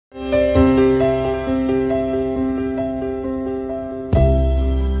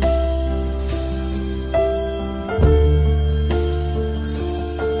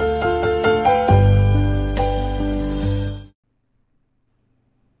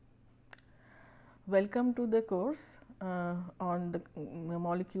Welcome to the course on the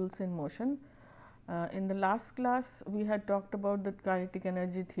molecules in motion. In the last class, we had talked about the kinetic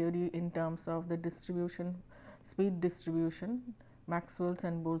energy theory in terms of the distribution, speed distribution, Maxwell's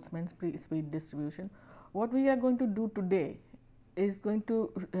and Boltzmann's speed distribution. What we are going to do today is going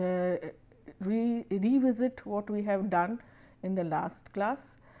to revisit what we have done in the last class,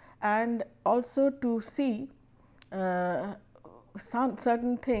 and also to see some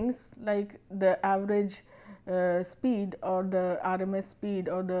certain things like the average speed or the RMS speed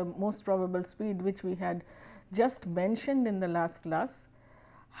or the most probable speed which we had just mentioned in the last class,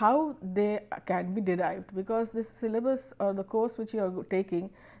 how they can be derived, because this syllabus or the course which you are taking,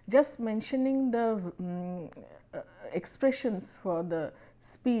 just mentioning the expressions for the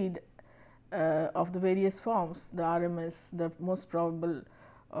speed of the various forms, the RMS, the most probable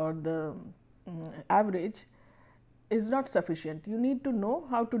or the average, is not sufficient. You need to know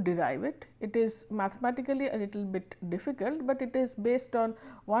how to derive it. It is mathematically a little bit difficult, but it is based on,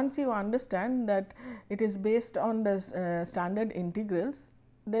 once you understand that it is based on the standard integrals,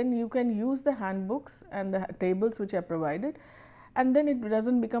 then you can use the handbooks and the tables which are provided, and then it does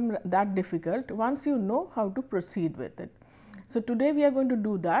not become that difficult once you know how to proceed with it. So, today we are going to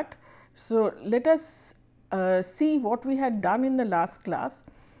do that. So, let us see what we had done in the last class,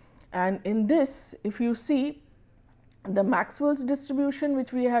 and in this, if you see the Maxwell's distribution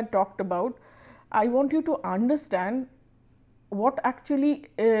which we had talked about, I want you to understand what actually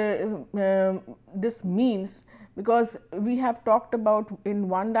this means, because we have talked about in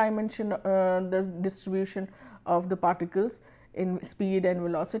one dimension the distribution of the particles in speed and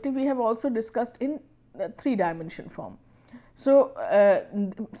velocity. We have also discussed in the 3-dimension form. So,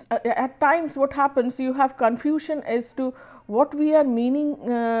 at times what happens, you have confusion as to what we are meaning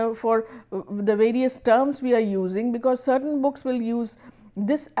for the various terms we are using, because certain books will use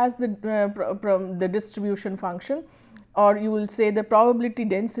this as the distribution function, or you will say the probability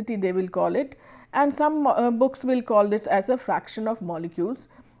density they will call it, and some books will call this as a fraction of molecules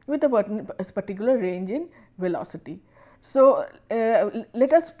with a particular range in velocity. So,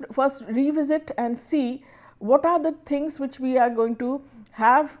 let us first revisit and see what are the things which we are going to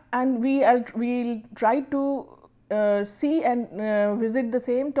have, and we will try to see and visit the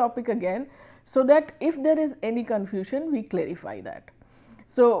same topic again, so that if there is any confusion, we clarify that.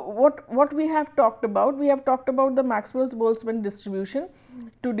 So, what we have talked about? We have talked about the Maxwell's Boltzmann distribution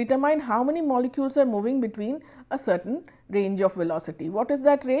to determine how many molecules are moving between a certain range of velocity. What is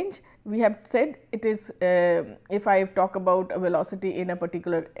that range? We have said it is, if I talk about a velocity in a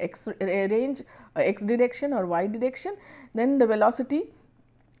particular x range, x direction or y direction, then the velocity,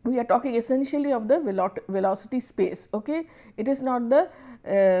 we are talking essentially of the velocity space. Okay, it is not the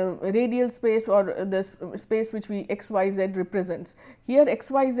radial space or the space which we x, y, z represents. Here x,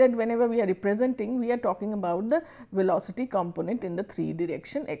 y, z, whenever we are representing, we are talking about the velocity component in the 3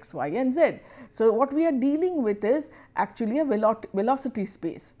 direction x, y and z. So, what we are dealing with is actually a velocity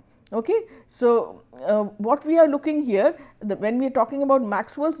space. Okay. So, what we are looking here, when we are talking about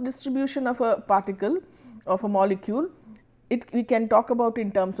Maxwell's distribution of a particle, of a molecule, we can talk about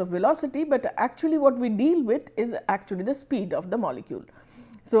in terms of velocity, but actually what we deal with is actually the speed of the molecule.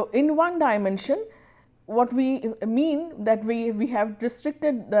 So, in one dimension, what we mean that we have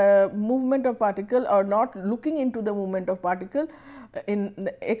restricted the movement of particle, or not looking into the movement of particle in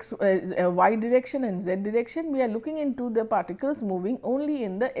the x, y direction and z direction. We are looking into the particles moving only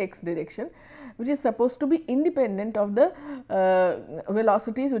in the x direction, which is supposed to be independent of the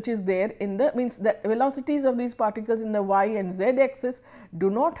velocities which is there in the, means the velocities of these particles in the y and z axis do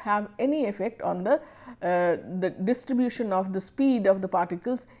not have any effect on the distribution of the speed of the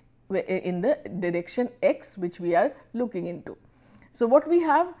particles in the direction x which we are looking into. So, what we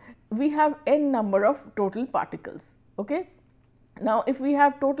have n number of total particles. Okay. Now, if we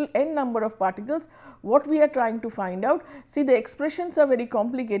have total n number of particles, what we are trying to find out, see, the expressions are very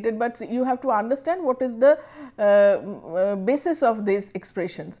complicated, but you have to understand what is the basis of these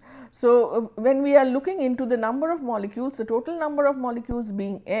expressions. So, when we are looking into the number of molecules, the total number of molecules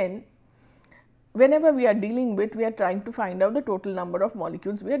being n, whenever we are dealing with, we are trying to find out the total number of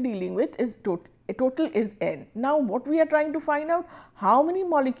molecules we are dealing with is total is n. Now, what we are trying to find out, how many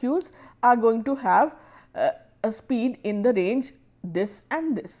molecules are going to have a speed in the range this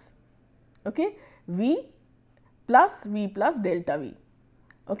and this. Okay. V plus delta V.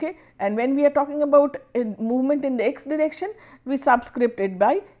 Okay. And when we are talking about movement in the x direction, we subscript it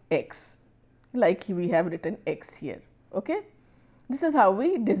by x, like we have written x here. Okay. This is how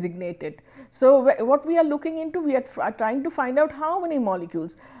we designate it. So, what we are looking into, we are trying to find out how many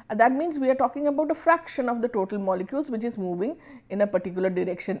molecules. That means we are talking about a fraction of the total molecules which is moving in a particular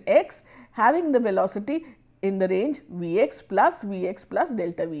direction x, having the velocity in the range Vx plus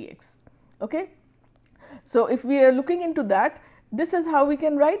delta Vx. Okay. So, if we are looking into that, this is how we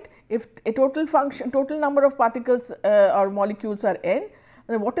can write. If a total number of particles or molecules are n,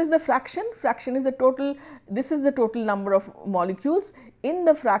 then what is the fraction? Fraction is the total, this is the total number of molecules in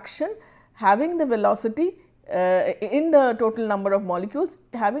the fraction having the velocity in the total number of molecules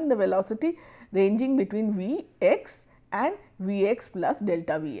having the velocity ranging between Vx and Vx plus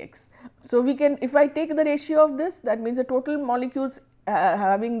delta Vx. So, we can, if I take the ratio of this, that means the total molecules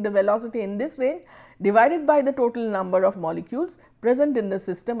having the velocity in this range divided by the total number of molecules present in the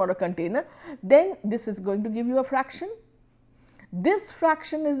system or a container, then this is going to give you a fraction. This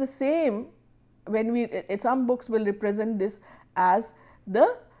fraction is the same when we, some books will represent this as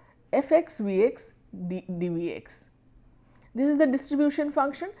the fx Vx dvx. This is the distribution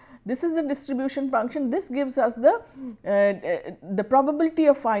function. This is the distribution function. This gives us the probability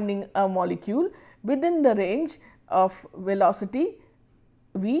of finding a molecule within the range of velocity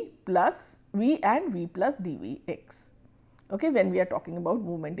v and v plus dvx. Okay, when we are talking about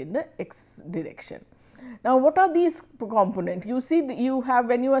movement in the x direction. Now, what are these components? You see, you have,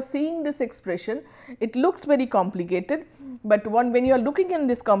 when you are seeing this expression, it looks very complicated, but when you are looking in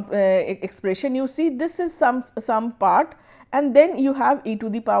this expression, you see this is some part, and then you have e to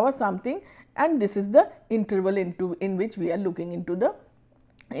the power something, and this is the interval in which we are looking into the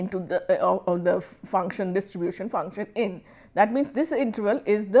of the function, distribution function in. That means this interval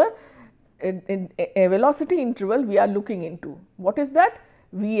is the a velocity interval we are looking into. What is that?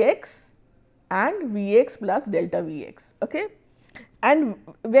 Vx and Vx plus delta Vx. Okay. And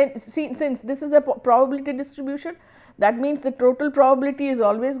when, see, since this is a probability distribution, that means the total probability is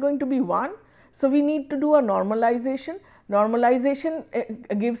always going to be 1. So, we need to do a normalization. Normalization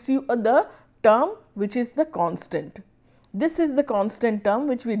gives you the term which is the constant. This is the constant term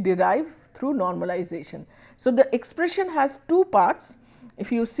which we derive through normalization. So, the expression has two parts.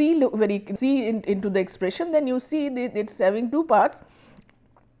 If you see into the expression, then you see that it is having two parts.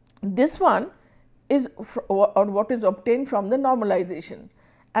 This one is what is obtained from the normalization,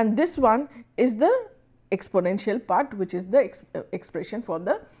 and this one is the exponential part, which is the expression for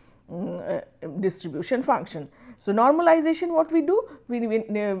the distribution function. So, normalization, what we do?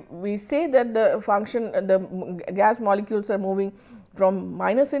 We say that the function, the gas molecules are moving from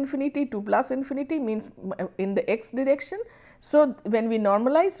minus infinity to plus infinity, means in the x direction. So, when we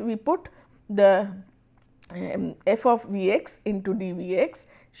normalize, we put the f of Vx into dVx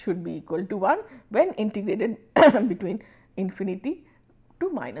should be equal to 1 when integrated between infinity to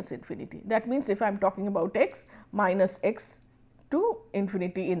minus infinity. That means, if I am talking about x, minus x to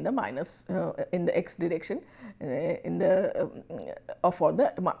infinity in the minus in the x direction in the for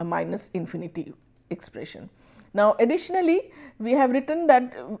the minus infinity expression. Now, additionally, we have written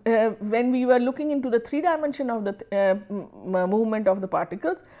that when we were looking into the 3 dimension of the movement of the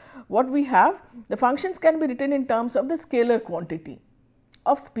particles, what we have, the functions can be written in terms of the scalar quantity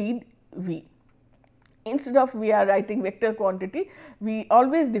of speed v. Instead of we are writing vector quantity, we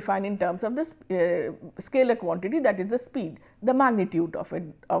always define in terms of the scalar quantity, that is the speed, the magnitude of it,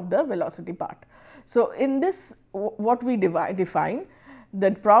 of the velocity part. So, in this what we define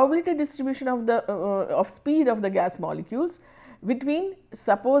the probability distribution of the of speed of the gas molecules between,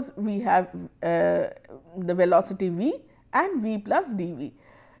 suppose we have the velocity v and v plus dv.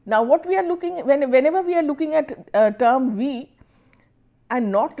 Now, what we are looking, whenever we are looking at term v and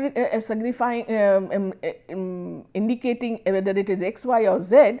not signifying indicating whether it is x, y or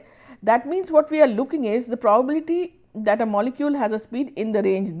z, that means what we are looking is the probability that a molecule has a speed in the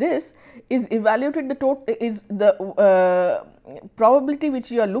range this is evaluated, the total is the probability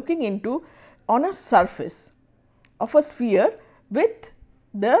which you are looking into on a surface of a sphere with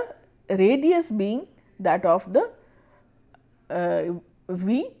the radius being that of the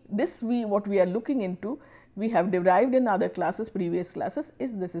v. This v what we are looking into, we have derived in other classes, previous classes,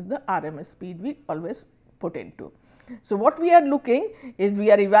 is this is the RMS speed we always put into. So, what we are looking is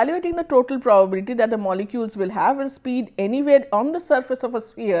we are evaluating the total probability that the molecules will have a speed anywhere on the surface of a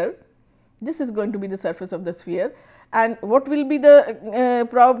sphere. This is going to be the surface of the sphere, and what will be the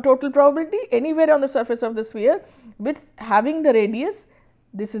total probability anywhere on the surface of the sphere with having the radius.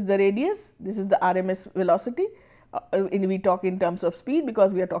 This is the radius, this is the RMS velocity. We talk in terms of speed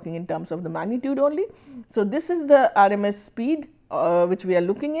because we are talking in terms of the magnitude only. So, this is the RMS speed which we are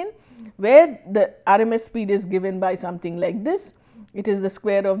looking in, where the RMS speed is given by something like this. It is the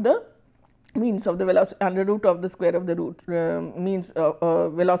square of the means of the velocity, under root of the square of the root means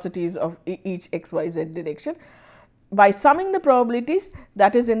velocities of each x, y, z direction. by summing the probabilities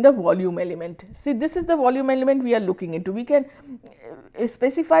that is in the volume element. See, this is the volume element we are looking into. We can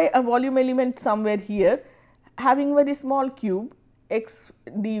specify a volume element somewhere here having very small cube x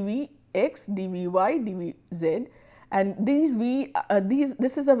dv x, dvy, dvz, and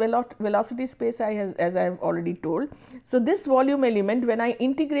this is a velocity space as I have already told. So, this volume element, when I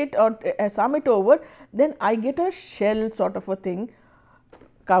integrate or sum it over, then I get a shell sort of a thing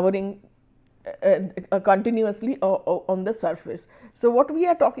covering continuously on the surface. So, what we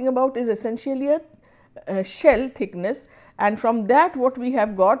are talking about is essentially a shell thickness, and from that what we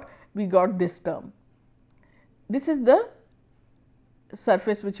have got, we got this term. This is the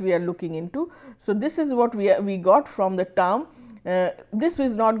surface which we are looking into. So, this is what we got from the term. This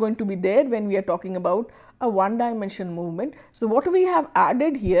is not going to be there when we are talking about a one dimension movement. So, what we have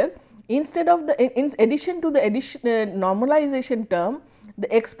added here, instead of in addition to the normalization term, the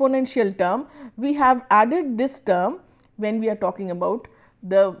exponential term, we have added this term when we are talking about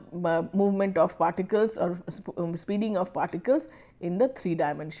the movement of particles or speeding of particles in the 3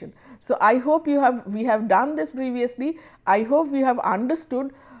 dimension. So, I hope we have done this previously. I hope we have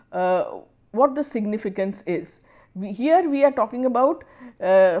understood what the significance is. Here we are talking about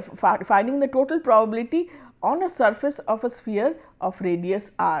finding the total probability on a surface of a sphere of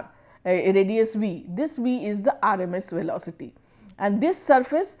radius r, radius v. This v is the RMS velocity, and this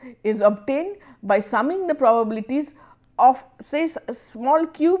surface is obtained by summing the probabilities of, say, small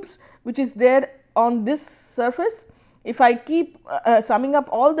cubes which is there on this surface. If I keep summing up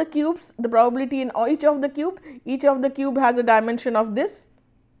all the cubes, the probability in each of the cube has a dimension of this,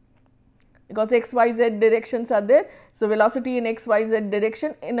 because x, y, z directions are there. So, velocity in x, y, z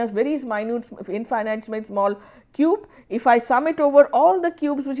direction in a very minute, infinite small cube. If I sum it over all the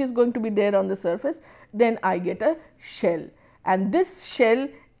cubes which is going to be there on the surface, then I get a shell, and this shell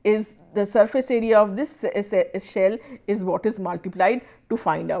is the surface area of this shell is what is multiplied to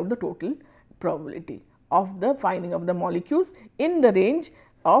find out the total probability of the finding of the molecules in the range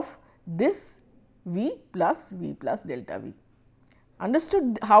of this v plus delta v.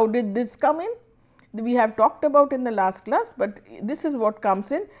 Understood how did this come in? We have talked about in the last class, but this is what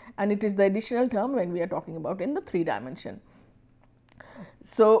comes in, and it is the additional term when we are talking about in the 3 dimension.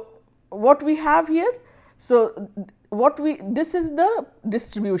 So, what we have here? So, this is the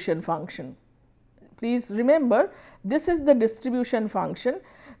distribution function. Please remember, this is the distribution function.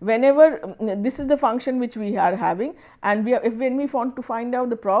 Whenever this is the function which we are having, and when we want to find out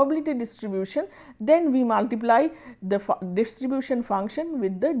the probability distribution, then we multiply the distribution function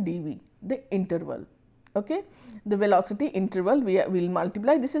with the dv, the interval. Okay, the velocity interval we will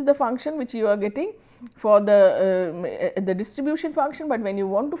multiply. This is the function which you are getting for the distribution function, but when you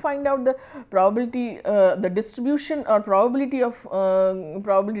want to find out the probability, the distribution or probability of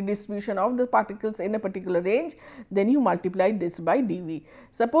probability distribution of the particles in a particular range, then you multiply this by dv.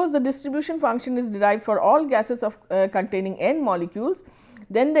 Suppose the distribution function is derived for all gases of containing n molecules,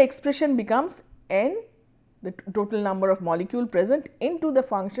 then the expression becomes n, the total number of molecule present, into the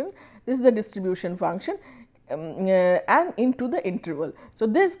function. This is the distribution function, and into the interval. So,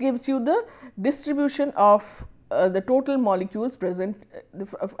 this gives you the distribution of the total molecules present, the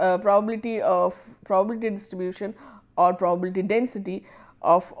probability distribution or probability density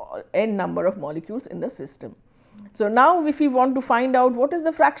of n number of molecules in the system. So, now if we want to find out what is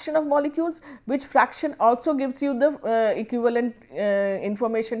the fraction of molecules, which fraction also gives you the equivalent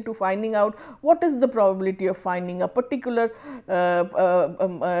information to finding out what is the probability of finding a particular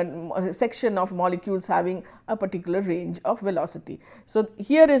section of molecules having a particular range of velocity. So,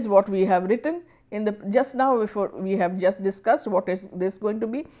 here is what we have written in the just now, before we have just discussed what is this going to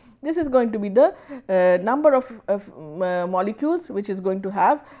be. This is going to be the number of molecules which is going to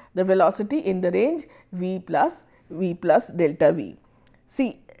have the velocity in the range v plus delta v.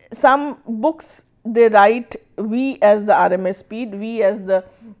 See, some books they write v as the RMS speed, v as the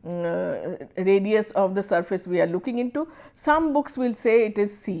radius of the surface we are looking into. Some books will say it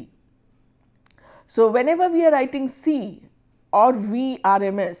is c. So, whenever we are writing c or v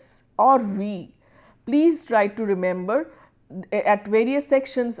RMS or v, please try to remember, at various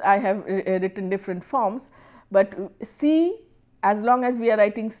sections I have written different forms, but c, as long as we are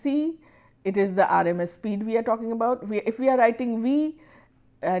writing c, it is the RMS speed we are talking about. If we are writing v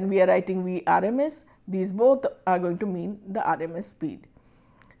and we are writing v RMS, these both are going to mean the RMS speed.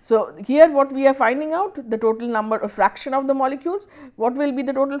 So, here what we are finding out, the total number of fraction of the molecules. What will be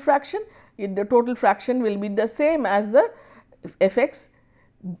the total fraction? The total fraction will be the same as the fx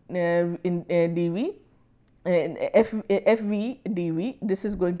in dv, fv dv. This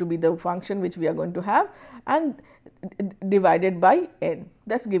is going to be the function which we are going to have, and divided by n.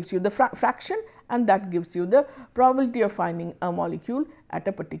 That gives you the fraction, and that gives you the probability of finding a molecule at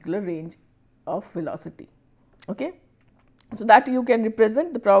a particular range of velocity. Okay. So, that you can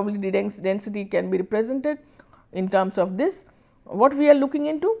represent the probability density can be represented in terms of this. What we are looking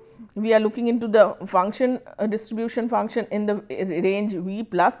into? We are looking into the function distribution function in the range V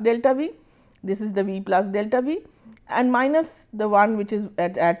plus delta V. This is the V plus delta V and minus the one which is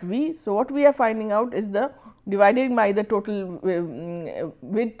at V. So, what we are finding out is the divided by the total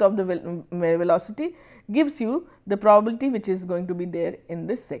width of the velocity gives you the probability which is going to be there in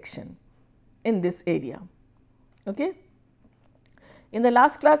this section, in this area. Okay. In the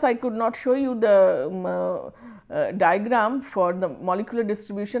last class, I could not show you the diagram for the molecular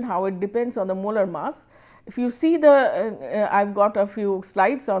distribution, how it depends on the molar mass. If you see the, I have got a few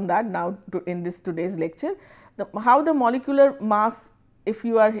slides on that now in this today's lecture, how the molecular mass, if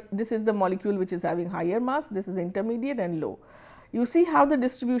you are, this is the molecule which is having higher mass, this is intermediate and low. You see how the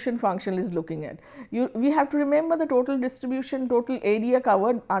distribution function is looking at. We have to remember the total distribution, total area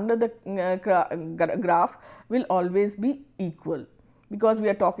covered under the graph will always be equal, because we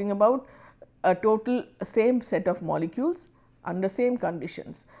are talking about a total same set of molecules under same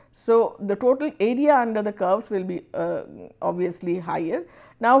conditions. So, the total area under the curves will be obviously higher.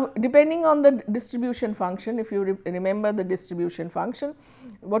 Now, depending on the distribution function, if you remember the distribution function,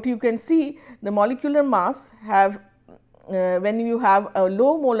 what you can see, the molecular mass have when you have a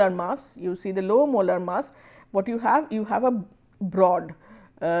low molar mass, you see the low molar mass, what you have a broad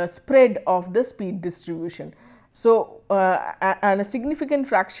spread of the speed distribution. So, and a significant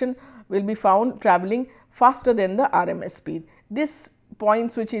fraction will be found traveling faster than the RMS speed. This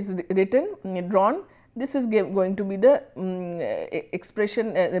points which is written, drawn, this is going to be the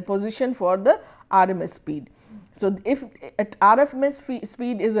expression, the position for the RMS speed. So, if at RMS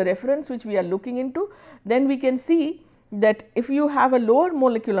speed is a reference which we are looking into, then we can see that if you have a lower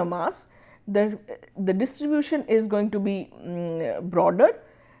molecular mass, the distribution is going to be broader.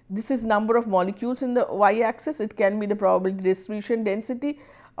 This is number of molecules in the y axis. It can be the probability distribution density,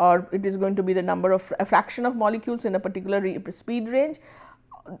 or it is going to be the number of a fraction of molecules in a particular speed range.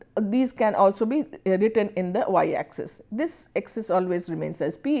 These can also be written in the y axis. This axis always remains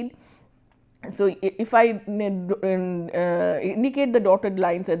as speed. So, if I indicate the dotted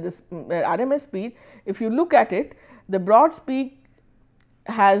lines at this RMS speed, if you look at it, the broad speed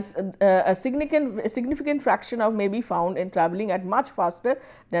has a significant fraction of may be found in traveling at much faster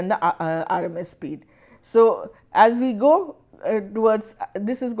than the RMS speed. So, as we go towards,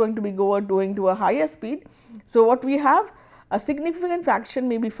 this is going to be going to a higher speed. So, what we have, a significant fraction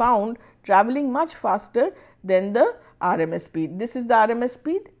may be found traveling much faster than the RMS speed. This is the RMS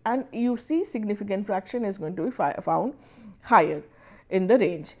speed, and you see significant fraction is going to be found higher in the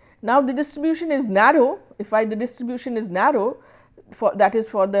range. Now, the distribution is narrow. If the distribution is narrow, that is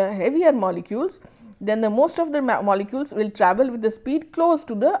for the heavier molecules, then the most of the molecules will travel with the speed close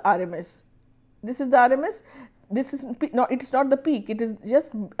to the RMS. This is the RMS. This is not, it is not the peak, it is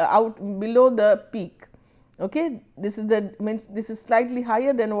just out below the peak. Okay, this is the means this is slightly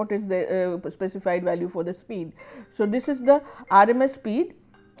higher than what is the specified value for the speed. So, this is the RMS speed,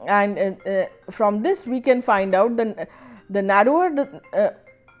 and from this we can find out the narrower the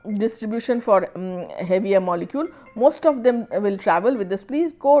distribution for heavier molecule, most of them will travel with the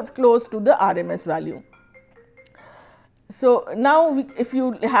speed close to the RMS value. So, now if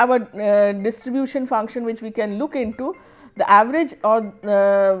you have a distribution function which we can look into, the average or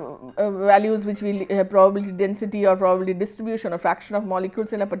values which we probability density or probability distribution or fraction of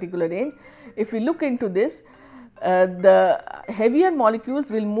molecules in a particular range, if we look into this, the heavier molecules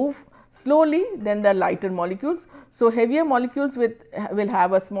will move slowly than the lighter molecules. So, heavier molecules will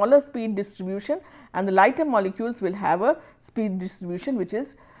have a smaller speed distribution, and the lighter molecules will have a speed distribution which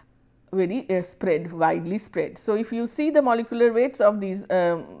is very widely spread. So, if you see the molecular weights of these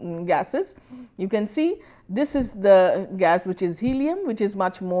gases, you can see this is the gas which is helium, which is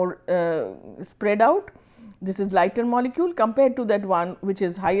much more spread out. This is lighter molecule compared to that one which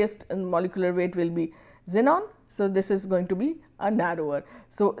is highest in molecular weight will be xenon. So, this is going to be a narrower.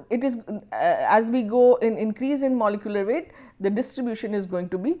 So, it is as we go in increase in molecular weight, the distribution is going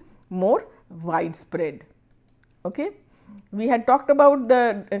to be more widespread. Okay. We had talked about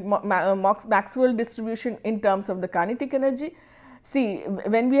the Maxwell distribution in terms of the kinetic energy. See,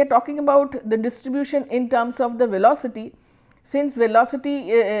 when we are talking about the distribution in terms of the velocity, since velocity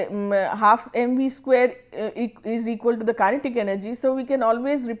half mv square is equal to the kinetic energy, so we can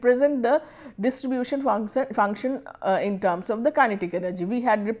always represent the distribution function in terms of the kinetic energy. We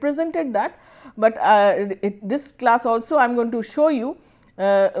had represented that, but this class also I am going to show you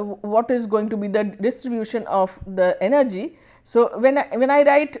what is going to be the distribution of the energy. So, when I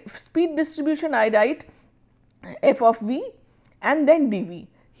write speed distribution, I write f of v and then dv.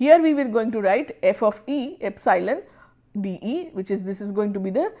 Here we were going to write f of e epsilon dE, which is, this is going to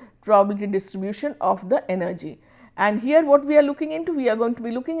be the probability distribution of the energy. And here what we are looking into, we are going to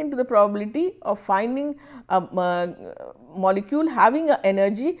be looking into the probability of finding a molecule having an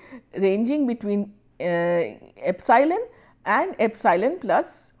energy ranging between epsilon and epsilon plus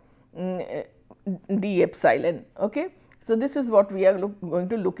d epsilon. Okay. So, this is what we are going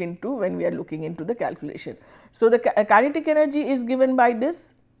to look into when we are looking into the calculation. So, the kinetic energy is given by this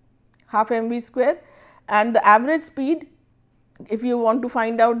half mv square, and the average speed, if you want to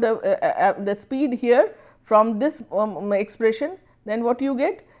find out the speed here from this expression, then what you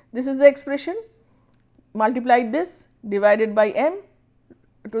get, this is the expression, multiply this divided by m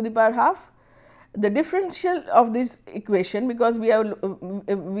to the power half. The differential of this equation, because we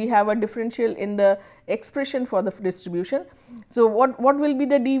have a differential in the expression for the distribution. So, what will be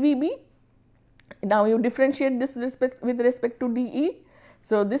the dV be? Now, you differentiate this with respect to dE.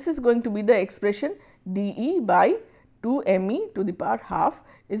 So, this is going to be the expression dE by 2 me to the power half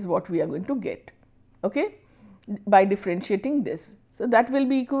is what we are going to get, okay, by differentiating this. So, that will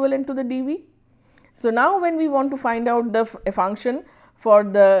be equivalent to the dV. So, now when we want to find out the function for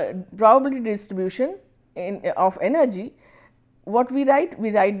the probability distribution of energy, what we write? We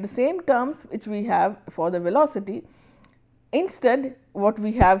write the same terms which we have for the velocity. Instead, what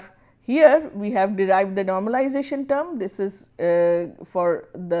we have here, we have derived the normalization term. This is for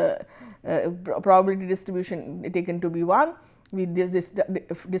the probability distribution taken to be 1. We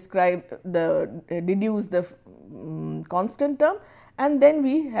describe deduce the constant term, and then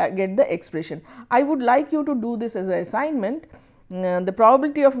we get the expression. I would like you to do this as an assignment. The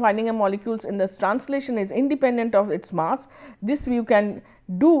probability of finding a molecules in this translation is independent of its mass. This you can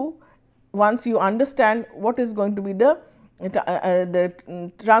do once you understand what is going to be the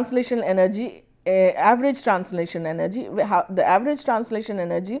translation energy, average translation energy. The average translation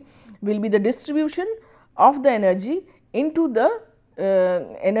energy will be the distribution of the energy into the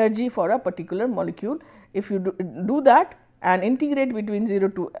energy for a particular molecule. If you do that and integrate between 0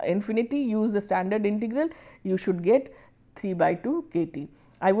 to infinity, use the standard integral, you should get 3 by 2 kT.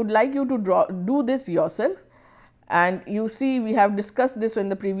 I would like you to do this yourself, and you see we have discussed this in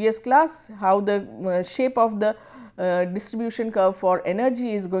the previous class, how the shape of the distribution curve for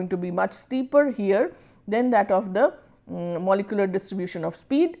energy is going to be much steeper here than that of the molecular distribution of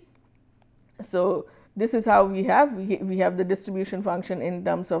speed. So, this is how we have the distribution function in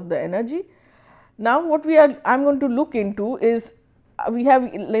terms of the energy. Now, what I am going to look into is, we have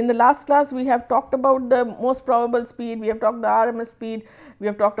in the last class we have talked about the most probable speed, we have talked the RMS speed, we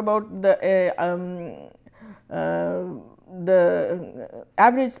have talked about the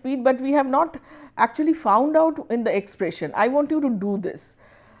average speed, but we have not actually found out in the expression. I want you to do this.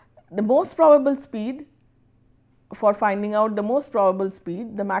 The most probable speed, for finding out the most probable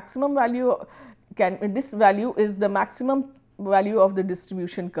speed, the maximum value this value is the maximum value of the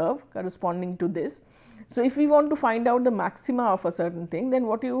distribution curve corresponding to this. So, if we want to find out the maxima of a certain thing, then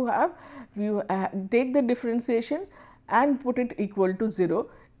what you have, you take the differentiation and put it equal to 0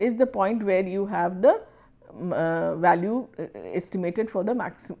 is the point where you have the value estimated for the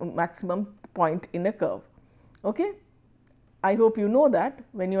maximum point in a curve. Okay? I hope you know that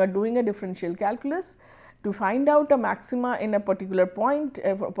when you are doing a differential calculus, to find out a maxima in a particular point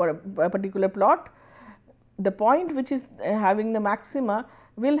for a particular plot, the point which is having the maxima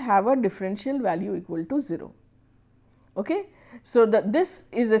will have a differential value equal to 0. Okay? So, this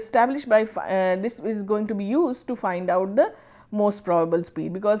is established by this is going to be used to find out the most probable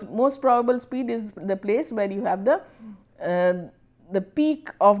speed, because most probable speed is the place where you have the peak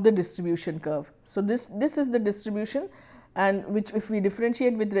of the distribution curve. So, this is the distribution, and which if we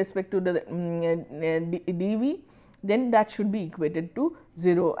differentiate with respect to the dV, then that should be equated to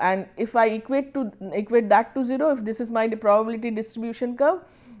 0. And if I equate that to 0, if this is my probability distribution curve,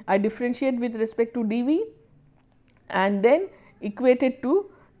 I differentiate with respect to dV and then equate it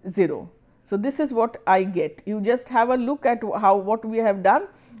to 0. So, this is what I get. You just have a look at what we have done.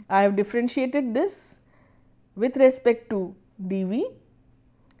 I have differentiated this with respect to dV.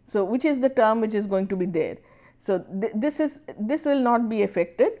 So, which is the term which is going to be there. So, this will not be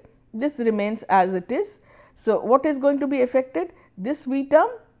affected, this remains as it is. So, what is going to be affected? This V term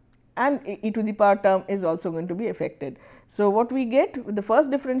and e to the power term is also going to be affected. So, what we get, the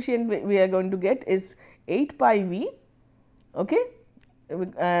first differentiation we are going to get is 8 pi V, okay,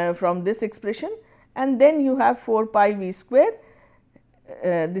 from this expression, and then you have 4 pi V square,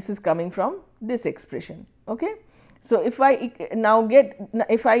 this is coming from this expression. Okay. So, if I now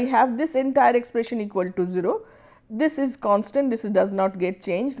if I have this entire expression equal to 0, this is constant, this does not get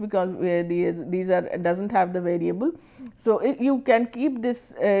changed because these are doesn't have the variable. So, you can keep this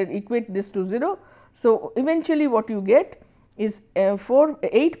equate this to 0. So, eventually what you get is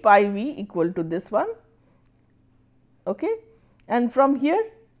 8 pi v equal to this one, okay. And from here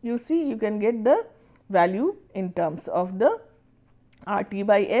you see you can get the value in terms of the RT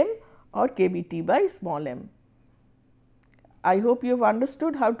by m or kBT by small m. I hope you have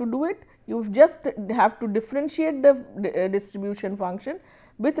understood how to do it. You just have to differentiate the distribution function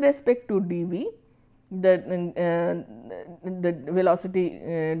with respect to dv, the velocity,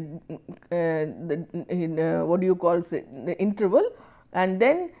 what do you call it, the interval, and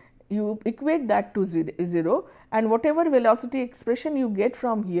then you equate that to 0, and whatever velocity expression you get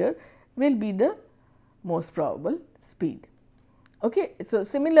from here will be the most probable speed. Okay. So,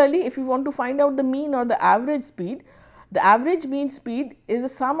 similarly, if you want to find out the mean or the average speed, the average mean speed is the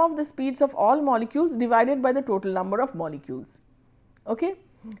sum of the speeds of all molecules divided by the total number of molecules. Okay.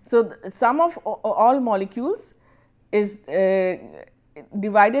 So, the sum of all molecules is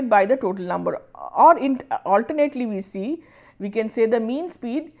divided by the total number, or alternately we can say the mean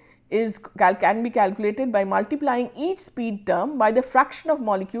speed is can be calculated by multiplying each speed term by the fraction of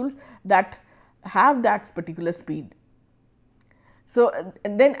molecules that have that particular speed. So,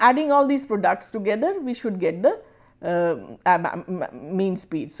 then adding all these products together, we should get the mean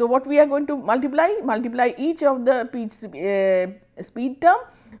speed. So, what we are going to multiply each of the speed term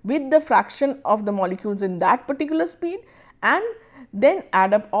with the fraction of the molecules in that particular speed, and then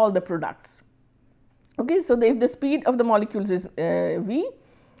add up all the products. Okay. So, if the speed of the molecules is v,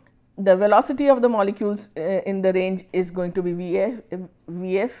 the velocity of the molecules in the range is going to be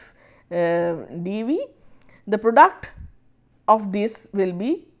vf dv. The product of this will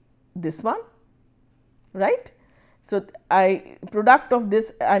be this one, right. So, product of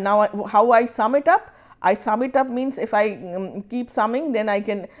this, now how I sum it up? I sum it up means if I keep summing, then I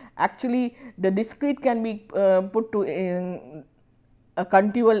can actually, the discrete can be put to a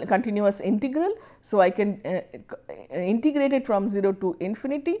continuous integral. So, I can integrate it from 0 to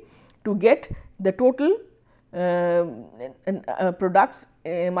infinity to get the total products,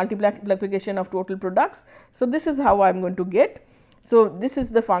 multiplication of total products. So, this is how I am going to get. So, this is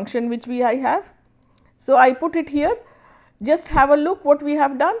the function which I have. So, I put it here. Just have a look what we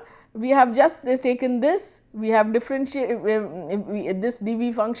have done. We have just taken this, we have differentiated this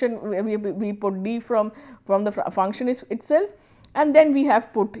dv function, we put d from the function itself, and then we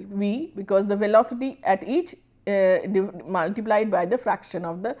have put v because the velocity at each multiplied by the fraction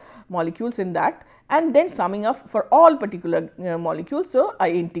of the molecules in that, and then summing up for all particular molecules. So, I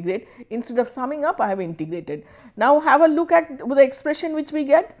integrate, instead of summing up I have integrated. Now, have a look at the expression which we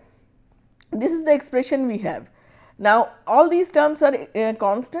get. This is the expression we have. Now, all these terms are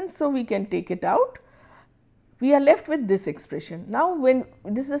constant, so we can take it out. We are left with this expression. Now, when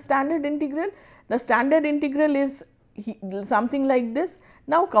this is a standard integral, the standard integral is something like this.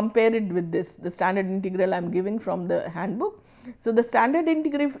 Now, compare it with this, the standard integral I am giving from the handbook. So, the standard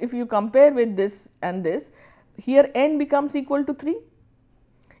integral, if you compare with this and this, here n becomes equal to 3.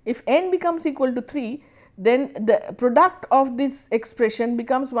 If n becomes equal to 3, then the product of this expression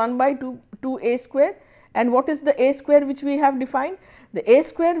becomes 1 by 2a square. And what is the a square which we have defined? The a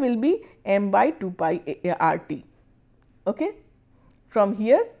square will be m by 2 pi RT. Okay. From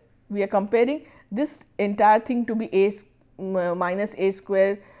here we are comparing this entire thing to be a minus a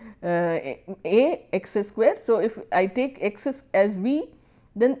square a x square. So, if I take x as v,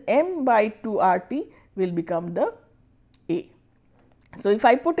 then m by 2 RT will become the a. So, if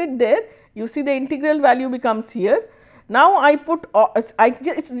I put it there, you see the integral value becomes here. Now, I put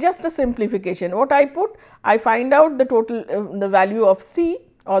it is just a simplification. What I put? I find out the total the value of C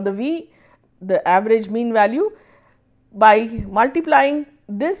or the V, the average mean value, by multiplying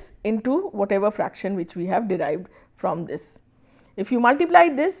this into whatever fraction which we have derived from this. If you multiply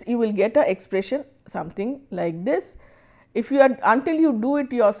this, you will get a expression something like this. If you are, until you do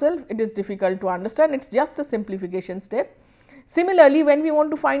it yourself, it is difficult to understand. It is just a simplification step. Similarly, when we want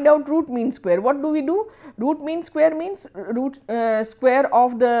to find out root mean square, what do we do? Root mean square means root square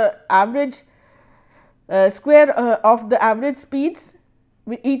of the average of the average speeds,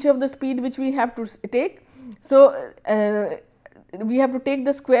 with each of the speed which we have to take. So, we have to take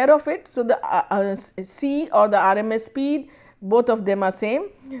the square of it. So, the C or the RMS speed, both of them are same.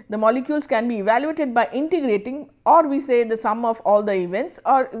 The molecules can be evaluated by integrating, or we say the sum of all the events,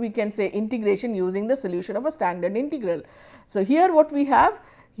 or we can say integration using the solution of a standard integral. So, here what we have?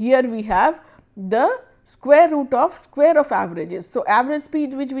 Here we have the square root of square of averages. So, average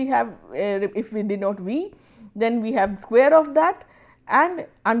speed which we have, if we denote V, then we have square of that, and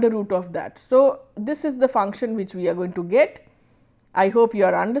under root of that. So, this is the function which we are going to get. I hope you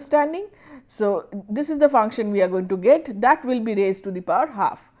are understanding. So, this is the function we are going to get, that will be raised to the power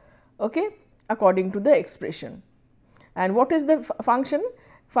half, okay, according to the expression. And what is the function?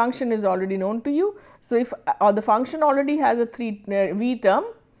 Function is already known to you. So, if the function already has a v term.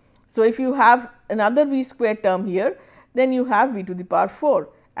 So, if you have another v square term here, then you have v to the power 4,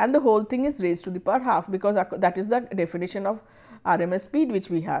 and the whole thing is raised to the power half, because that is the definition of RMS speed which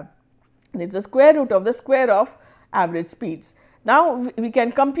we have. It is the square root of the square of average speeds. Now, we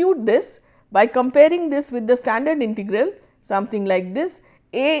can compute this by comparing this with the standard integral, something like this.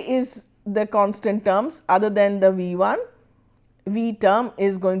 A is the constant terms other than the v1, v term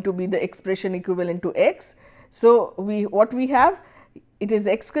is going to be the expression equivalent to x. So, what we have, it is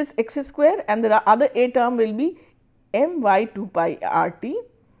x square, and the other a term will be my 2 pi rt,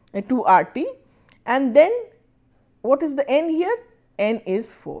 2 rt, and then what is the n here? N is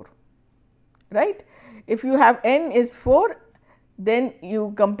 4, right. If you have n is 4, then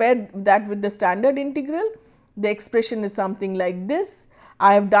you compare that with the standard integral, the expression is something like this.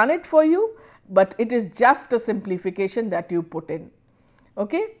 I have done it for you, but it is just a simplification that you put in.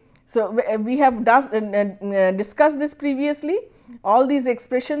 Okay. So, we have discussed this previously. All these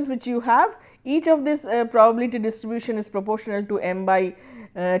expressions which you have, each of this probability distribution is proportional to m by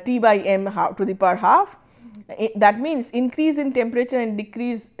T by m to the power half. That means increase in temperature and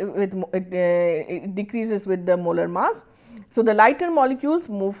decrease with it decreases with the molar mass. So, the lighter molecules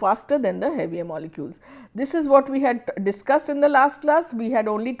move faster than the heavier molecules. This is what we had discussed in the last class. We had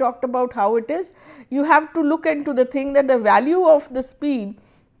only talked about how it is. You have to look into the thing that the value of the speed,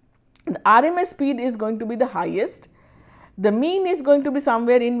 the RMS speed is going to be the highest. The mean is going to be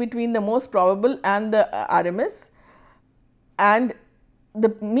somewhere in between the most probable and the RMS, and the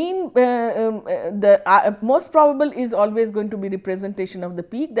mean most probable is always going to be representation of the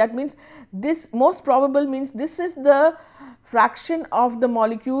peak. That means, this most probable means this is the fraction of the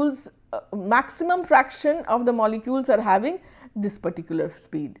molecules, maximum fraction of the molecules are having this particular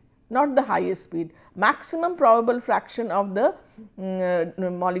speed, not the highest speed. Maximum probable fraction of the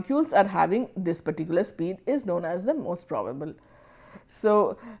molecules are having this particular speed is known as the most probable.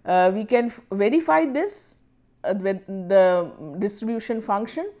 So, we can verify this with the distribution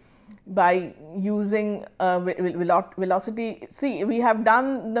function by using velocity. See, we have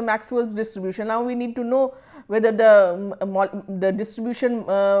done the Maxwell's distribution. Now, we need to know whether the distribution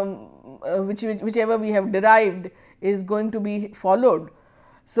whichever we have derived is going to be followed.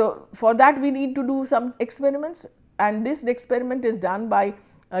 So, for that we need to do some experiments, and this experiment is done by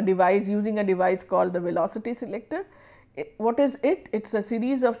a device, using a device called the velocity selector. What is it? It is a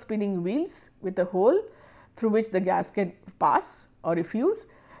series of spinning wheels with a hole through which the gas can pass or effuse.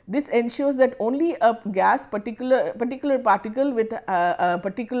 This ensures that only a gas particular particle with a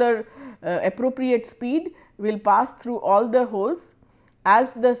particular appropriate speed will pass through all the holes.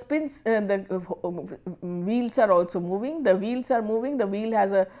 As the spins, the wheels are also moving, the wheels are moving, the wheel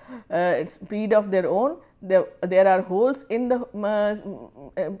has a speed of their own, there are holes in the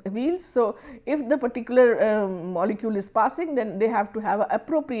wheels. So, if the particular molecule is passing, then they have to have an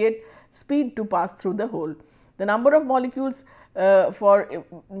appropriate speed to pass through the hole. The number of molecules for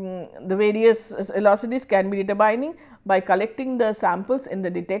the various velocities can be determined by collecting the samples in the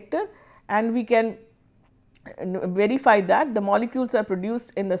detector, and we can verify that the molecules are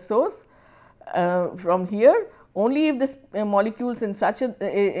produced in the source from here only if this molecules in such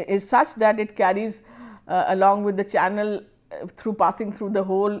is such that it carries along with the channel through passing through the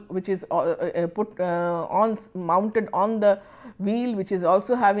hole, which is mounted on the wheel, which is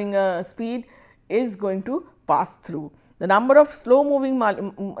also having a speed, is going to pass through. The number of slow moving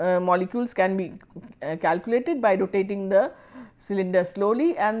molecules can be calculated by rotating the cylinder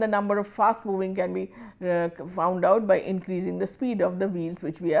slowly, and the number of fast moving can be found out by increasing the speed of the wheels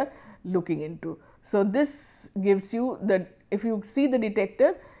which we are looking into. So, this gives you the, if you see the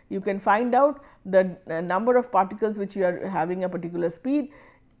detector, you can find out the number of particles which you are having a particular speed.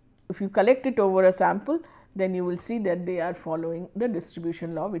 If you collect it over a sample, then you will see that they are following the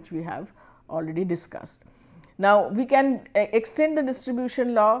distribution law which we have already discussed. Now, we can extend the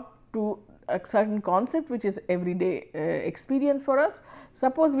distribution law to a certain concept which is everyday experience for us.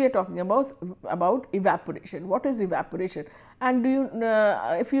 Suppose we are talking about evaporation. What is evaporation? And do you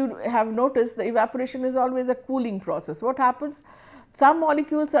if you have noticed, the evaporation is always a cooling process. What happens? Some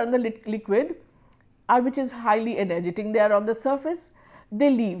molecules are in the liquid which is highly energetic. They are on the surface,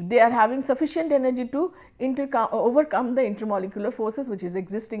 they leave. They are having sufficient energy to overcome the intermolecular forces which is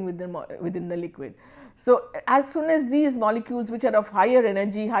existing within the liquid. So, as soon as these molecules which are of higher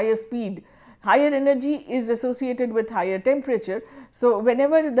energy, higher speed, higher energy is associated with higher temperature. So,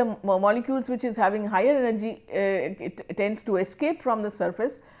 whenever the molecules which is having higher energy it tends to escape from the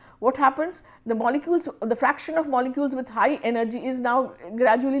surface, what happens? The molecules, the fraction of molecules with high energy is now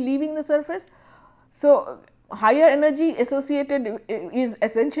gradually leaving the surface. So, higher energy associated is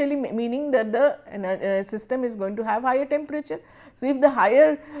essentially meaning that the system is going to have higher temperature. So, if the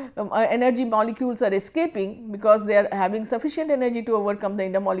higher energy molecules are escaping because they are having sufficient energy to overcome the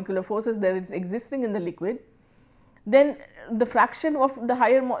intermolecular forces that is existing in the liquid, then the fraction of the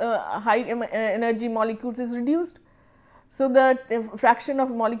higher energy molecules is reduced. So, the fraction of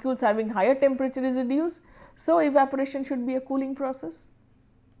molecules having higher temperature is reduced. So, evaporation should be a cooling process.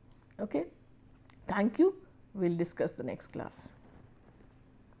 Okay. Thank you. We will discuss the next class.